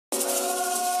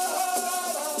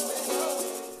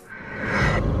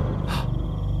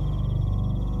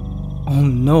Oh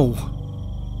no.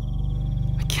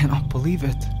 I cannot believe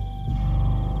it.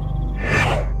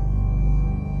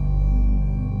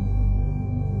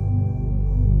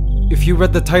 If you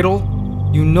read the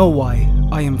title, you know why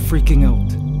I am freaking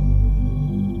out.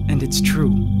 And it's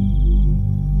true.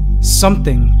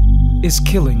 Something is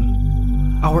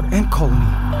killing our ant colony.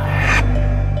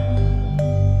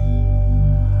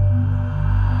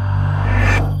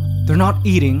 They're not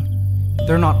eating,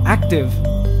 they're not active,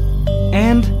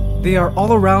 and they are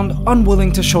all around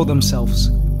unwilling to show themselves.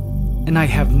 And I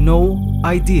have no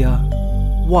idea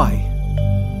why.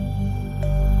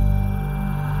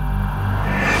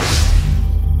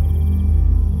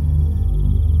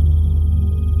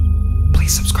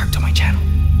 Please subscribe to my channel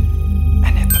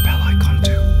and hit the bell icon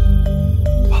too.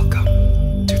 Welcome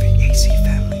to the AC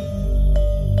family.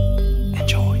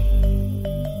 Enjoy.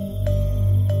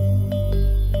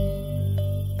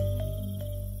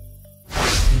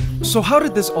 So how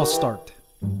did this all start?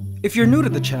 If you're new to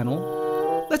the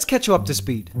channel, let's catch you up to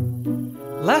speed.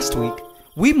 Last week,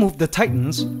 we moved the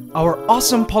Titans, our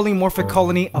awesome polymorphic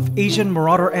colony of Asian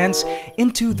Marauder ants,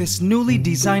 into this newly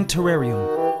designed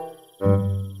terrarium.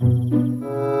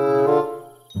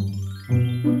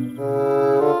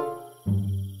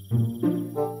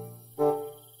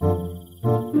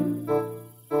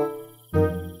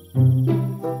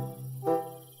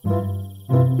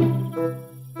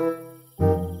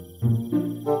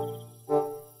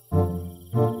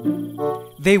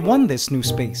 They won this new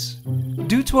space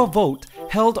due to a vote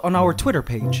held on our Twitter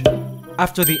page.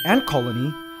 After the ant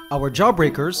colony, our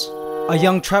jawbreakers, a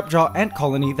young trapjaw ant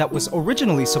colony that was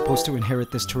originally supposed to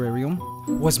inherit this terrarium,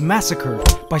 was massacred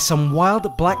by some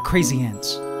wild black crazy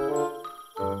ants.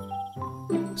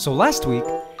 So last week,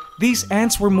 these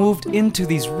ants were moved into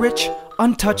these rich,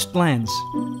 untouched lands,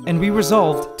 and we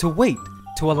resolved to wait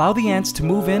to allow the ants to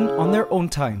move in on their own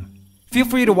time. Feel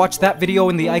free to watch that video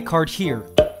in the iCard here,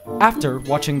 after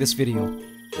watching this video.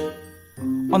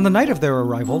 On the night of their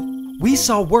arrival, we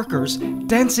saw workers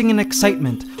dancing in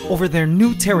excitement over their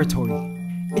new territory.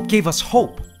 It gave us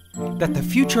hope that the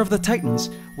future of the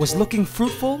Titans was looking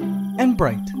fruitful and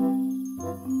bright.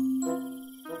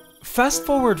 Fast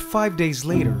forward 5 days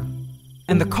later,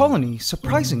 and the colony,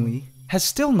 surprisingly, has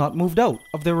still not moved out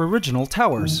of their original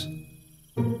towers.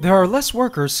 There are less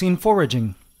workers seen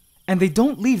foraging, and they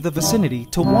don't leave the vicinity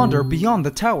to wander beyond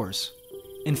the towers.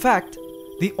 In fact,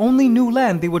 the only new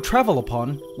land they would travel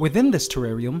upon within this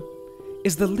terrarium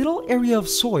is the little area of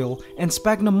soil and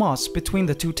sphagnum moss between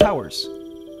the two towers.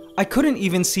 I couldn't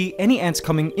even see any ants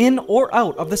coming in or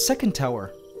out of the second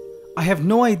tower. I have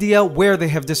no idea where they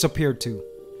have disappeared to.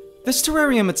 This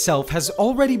terrarium itself has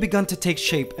already begun to take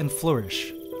shape and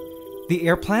flourish. The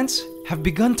air plants have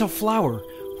begun to flower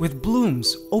with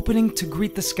blooms opening to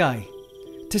greet the sky.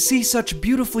 To see such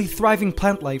beautifully thriving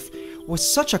plant life was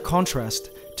such a contrast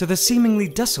to the seemingly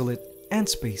desolate ant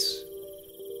space.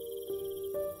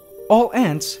 All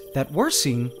ants that were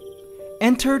seen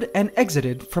entered and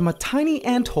exited from a tiny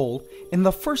ant hole in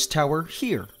the first tower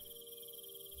here,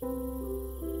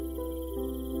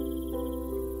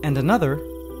 and another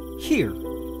here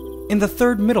in the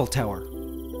third middle tower.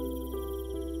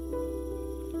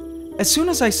 As soon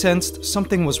as I sensed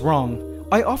something was wrong,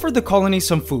 I offered the colony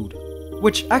some food,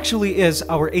 which actually is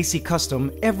our AC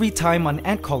custom every time an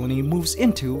ant colony moves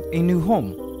into a new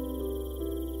home.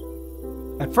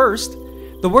 At first,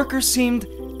 the workers seemed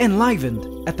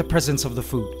enlivened at the presence of the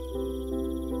food.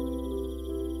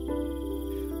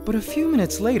 But a few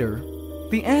minutes later,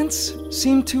 the ants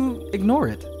seemed to ignore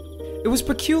it. It was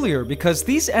peculiar because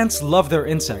these ants love their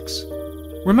insects.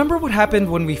 Remember what happened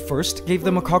when we first gave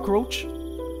them a cockroach?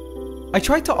 I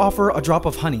tried to offer a drop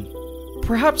of honey.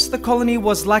 Perhaps the colony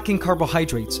was lacking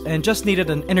carbohydrates and just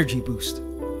needed an energy boost.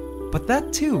 But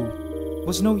that too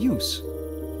was no use.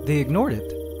 They ignored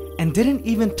it and didn't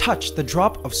even touch the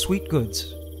drop of sweet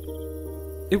goods.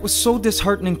 It was so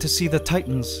disheartening to see the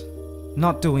Titans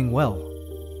not doing well.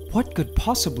 What could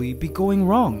possibly be going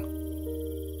wrong?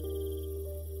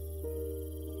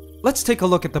 Let's take a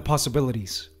look at the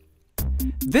possibilities.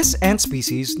 This ant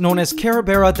species, known as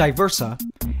Carebara diversa,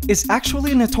 is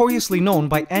actually notoriously known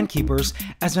by ant keepers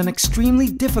as an extremely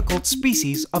difficult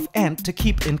species of ant to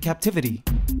keep in captivity.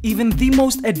 Even the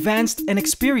most advanced and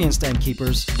experienced ant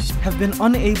keepers have been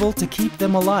unable to keep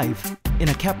them alive in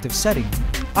a captive setting.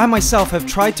 I myself have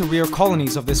tried to rear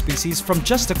colonies of this species from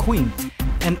just a queen,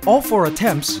 and all 4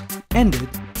 attempts ended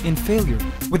in failure,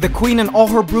 with the queen and all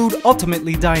her brood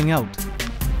ultimately dying out.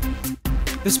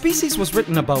 The species was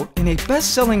written about in a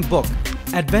best-selling book,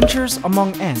 Adventures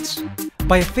Among Ants,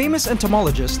 by a famous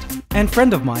entomologist and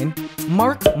friend of mine,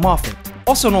 Mark Moffat,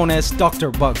 also known as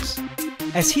Dr. Bugs.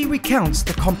 as he recounts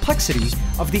the complexity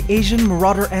of the Asian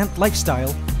marauder ant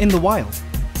lifestyle in the wild.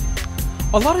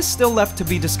 A lot is still left to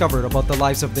be discovered about the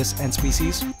lives of this ant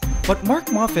species, but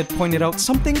Mark Moffat pointed out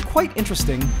something quite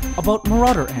interesting about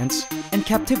marauder ants and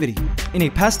captivity in a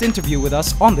past interview with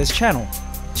us on this channel.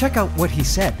 Check out what he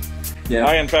said. Yeah.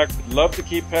 I, in fact, love to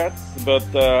keep pets,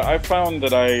 but I found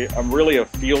that I'm really a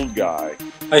field guy.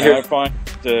 I find,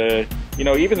 you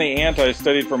know, even the ant I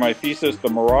studied for my thesis, the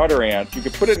marauder ant, you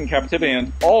could put it in captivity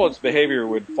and all its behavior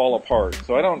would fall apart.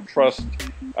 So I don't trust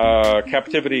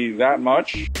captivity that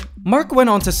much. Mark went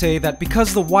on to say that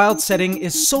because the wild setting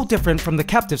is so different from the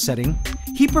captive setting,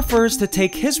 he prefers to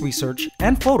take his research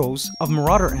and photos of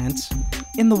marauder ants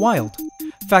in the wild.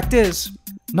 Fact is,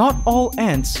 not all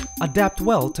ants adapt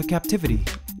well to captivity,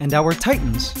 and our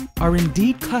titans are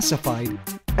indeed classified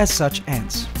as such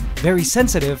ants. Very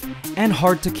sensitive and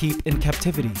hard to keep in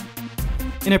captivity.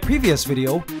 In a previous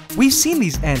video, we've seen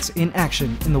these ants in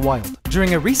action in the wild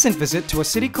during a recent visit to a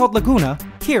city called Laguna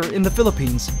here in the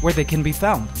Philippines, where they can be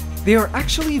found. They are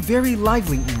actually very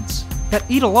lively ants that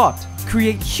eat a lot,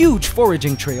 create huge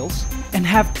foraging trails, and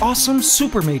have awesome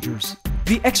super majors,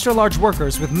 the extra large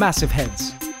workers with massive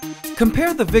heads.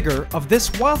 Compare the vigor of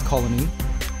this wild colony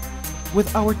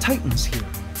with our titans here.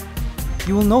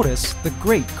 You will notice the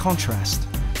great contrast.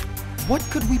 What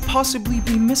could we possibly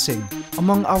be missing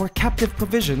among our captive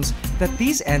provisions that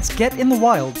these ants get in the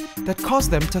wild that cause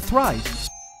them to thrive?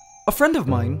 A friend of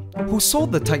mine, who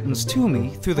sold the titans to me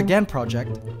through the GAN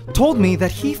project, told me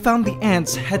that he found the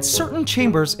ants had certain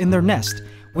chambers in their nest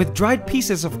with dried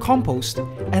pieces of compost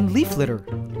and leaf litter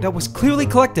that was clearly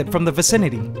collected from the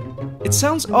vicinity. It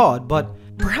sounds odd, but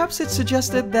perhaps it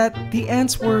suggested that the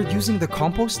ants were using the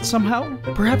compost somehow?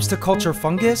 Perhaps to culture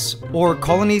fungus, or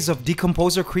colonies of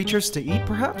decomposer creatures to eat,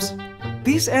 perhaps?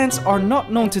 These ants are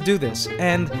not known to do this,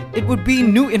 and it would be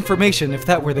new information if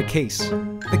that were the case.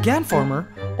 The GAN farmer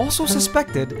also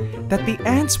suspected that the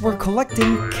ants were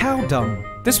collecting cow dung.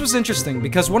 This was interesting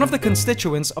because one of the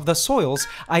constituents of the soils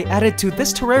I added to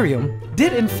this terrarium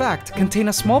did in fact contain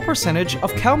a small percentage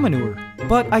of cow manure,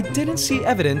 but I didn't see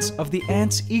evidence of the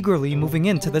ants eagerly moving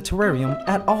into the terrarium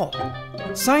at all.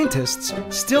 Scientists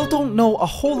still don't know a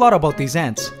whole lot about these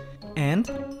ants, and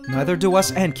neither do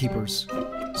us ant keepers.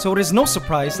 So it is no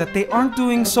surprise that they aren't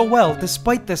doing so well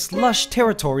despite this lush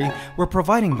territory we're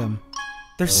providing them.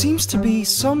 There seems to be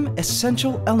some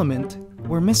essential element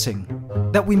we're missing,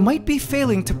 that we might be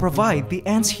failing to provide the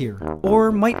ants here,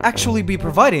 or might actually be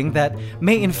providing that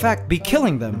may in fact be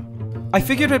killing them. I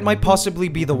figured it might possibly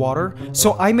be the water,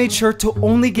 so I made sure to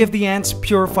only give the ants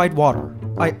purified water.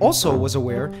 I also was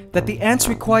aware that the ants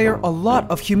require a lot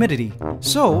of humidity,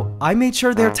 so I made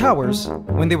sure their towers,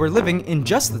 when they were living in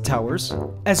just the towers,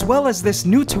 as well as this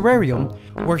new terrarium,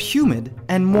 were humid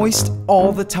and moist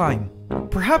all the time.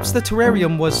 Perhaps the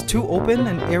terrarium was too open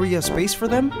an area space for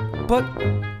them? But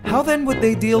how then would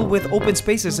they deal with open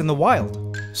spaces in the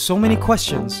wild? So many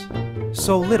questions,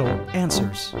 so little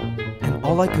answers, and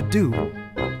all I could do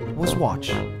was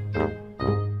watch.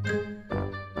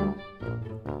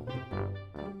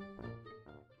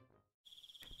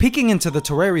 Peeking into the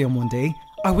terrarium one day,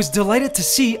 I was delighted to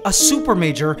see a super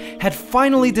major had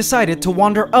finally decided to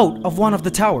wander out of one of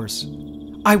the towers.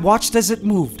 I watched as it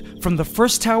moved from the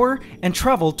first tower and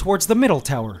traveled towards the middle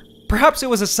tower. Perhaps it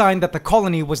was a sign that the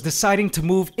colony was deciding to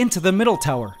move into the middle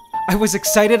tower. I was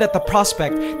excited at the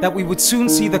prospect that we would soon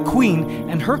see the queen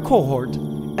and her cohort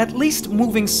at least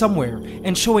moving somewhere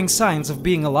and showing signs of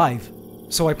being alive.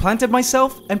 So I planted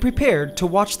myself and prepared to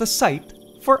watch the sight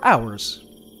for hours.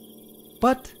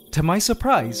 But, to my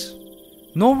surprise,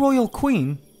 no royal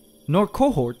queen nor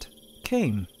cohort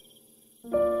came.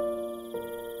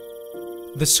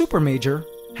 The super major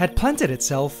had planted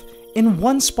itself in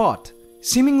one spot,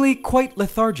 seemingly quite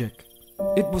lethargic.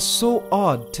 It was so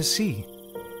odd to see.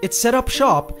 It set up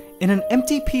shop in an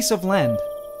empty piece of land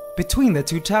between the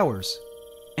two towers.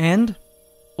 And,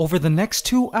 over the next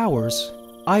 2 hours,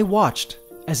 I watched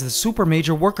as the super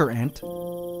major worker ant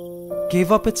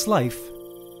gave up its life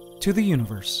to the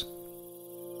universe.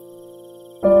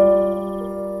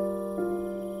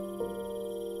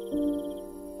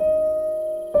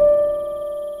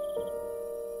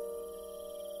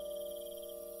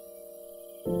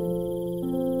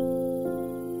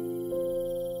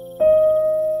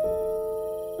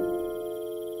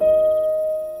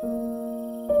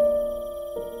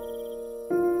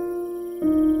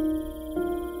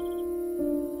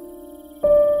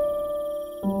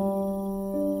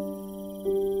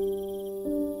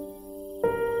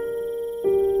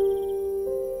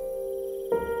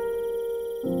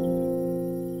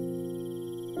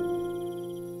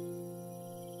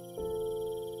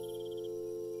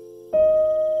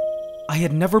 I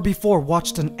had never before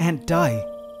watched an ant die.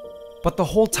 But the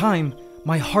whole time,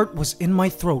 my heart was in my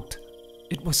throat.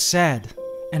 It was sad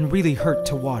and really hurt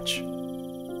to watch.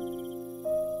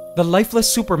 The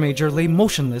lifeless supermajor lay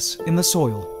motionless in the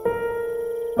soil.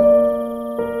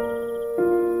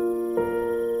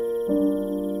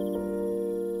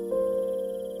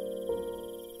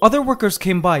 Other workers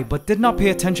came by but did not pay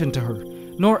attention to her,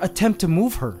 nor attempt to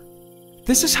move her.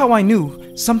 This is how I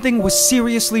knew something was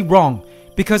seriously wrong,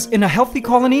 because in a healthy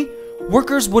colony,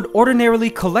 workers would ordinarily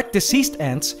collect deceased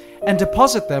ants and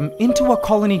deposit them into a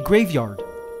colony graveyard.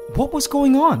 What was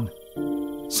going on?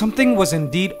 Something was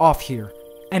indeed off here,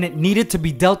 and it needed to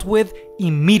be dealt with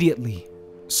immediately.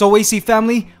 So AC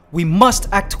family, we must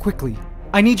act quickly.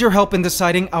 I need your help in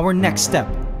deciding our next step.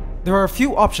 There are a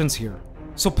few options here,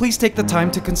 so please take the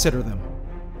time to consider them.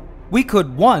 We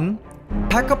could 1.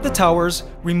 Pack up the towers,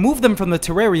 remove them from the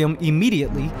terrarium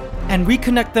immediately, and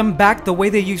reconnect them back the way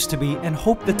they used to be and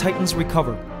hope the titans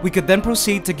recover. We could then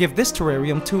proceed to give this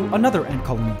terrarium to another ant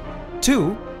colony.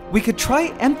 2. We could try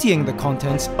emptying the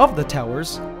contents of the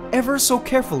towers ever so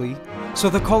carefully so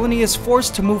the colony is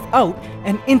forced to move out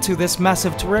and into this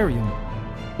massive terrarium.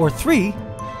 Or 3.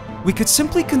 We could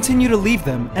simply continue to leave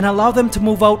them and allow them to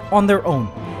move out on their own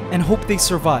and hope they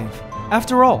survive.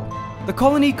 After all, the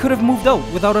colony could have moved out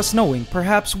without us knowing,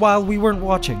 perhaps while we weren't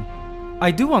watching.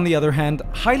 I do, on the other hand,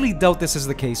 highly doubt this is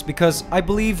the case because I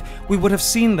believe we would have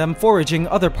seen them foraging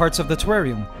other parts of the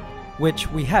terrarium, which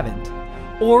we haven't.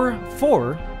 Or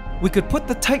 4, we could put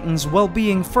the titans'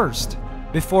 well-being first,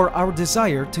 before our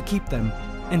desire to keep them,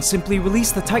 and simply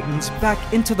release the titans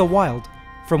back into the wild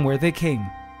from where they came.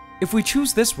 If we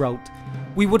choose this route,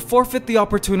 we would forfeit the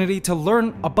opportunity to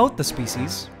learn about the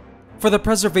species for the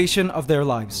preservation of their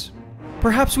lives.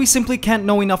 Perhaps we simply can't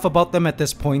know enough about them at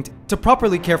this point to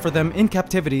properly care for them in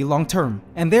captivity long term,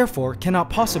 and therefore cannot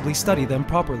possibly study them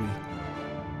properly.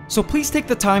 So please take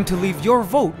the time to leave your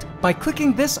vote by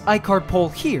clicking this iCard poll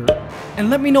here,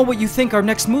 and let me know what you think our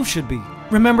next move should be.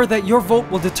 Remember that your vote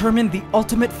will determine the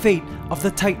ultimate fate of the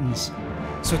Titans.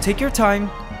 So take your time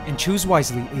and choose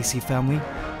wisely, AC family.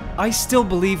 I still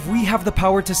believe we have the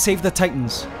power to save the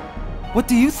Titans. What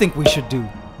do you think we should do?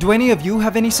 Do any of you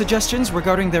have any suggestions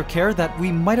regarding their care that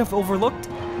we might have overlooked?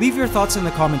 Leave your thoughts in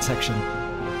the comment section.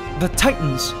 The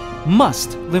Titans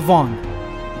must live on.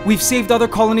 We've saved other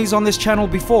colonies on this channel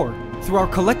before through our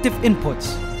collective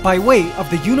inputs by way of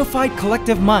the unified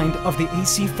collective mind of the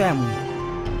AC family.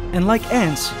 And like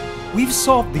ants, we've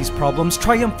solved these problems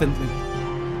triumphantly.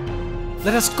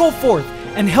 Let us go forth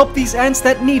and help these ants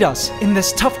that need us in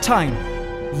this tough time.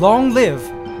 Long live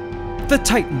the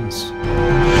Titans.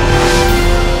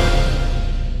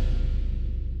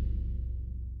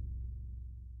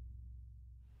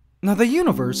 Now the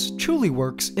universe truly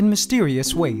works in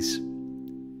mysterious ways.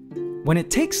 When it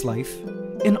takes life,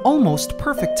 in almost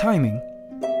perfect timing,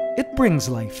 it brings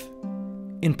life,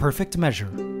 in perfect measure.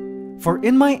 For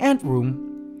in my ant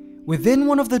room, within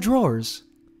one of the drawers,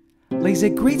 lays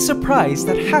a great surprise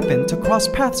that happened to cross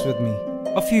paths with me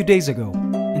a few days ago.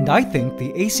 And I think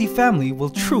the AC family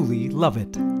will truly love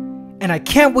it. And I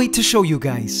can't wait to show you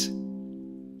guys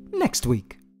next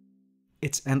week.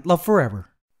 It's Ant Love Forever.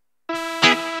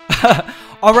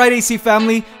 Alright AC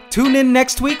family, tune in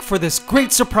next week for this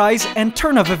great surprise and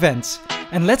turn of events.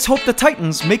 And let's hope the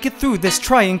Titans make it through this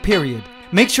trying period.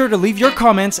 Make sure to leave your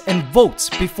comments and votes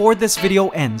before this video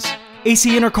ends.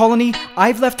 AC Inner Colony,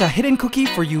 I've left a hidden cookie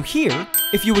for you here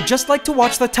if you would just like to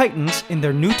watch the Titans in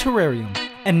their new terrarium.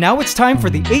 And now it's time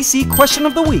for the AC Question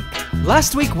of the Week.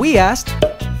 Last week we asked,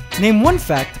 name one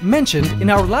fact mentioned in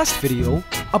our last video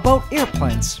about air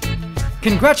plants.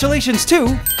 Congratulations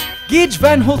to Gage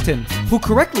Van Hulten, who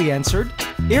correctly answered,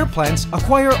 air plants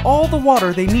acquire all the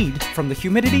water they need from the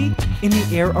humidity in the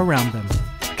air around them.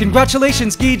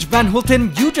 Congratulations Gage Van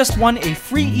Hulten, you just won a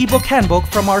free ebook handbook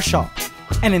from our shop.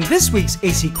 And in this week's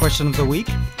AC Question of the Week,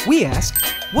 we ask,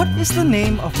 what is the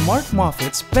name of Mark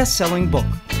Moffat's best-selling book?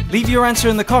 Leave your answer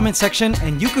in the comment section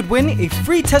and you could win a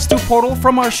free test tube portal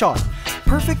from our shop,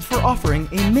 perfect for offering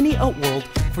a mini outworld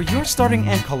for your starting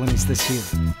ant colonies this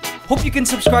year. Hope you can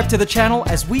subscribe to the channel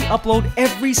as we upload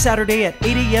every Saturday at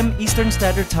 8 AM Eastern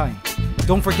Standard Time.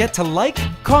 Don't forget to like,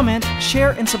 comment,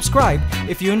 share, and subscribe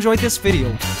if you enjoyed this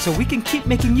video so we can keep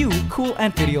making you cool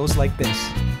ant videos like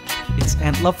this. It's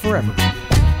Ant Love Forever.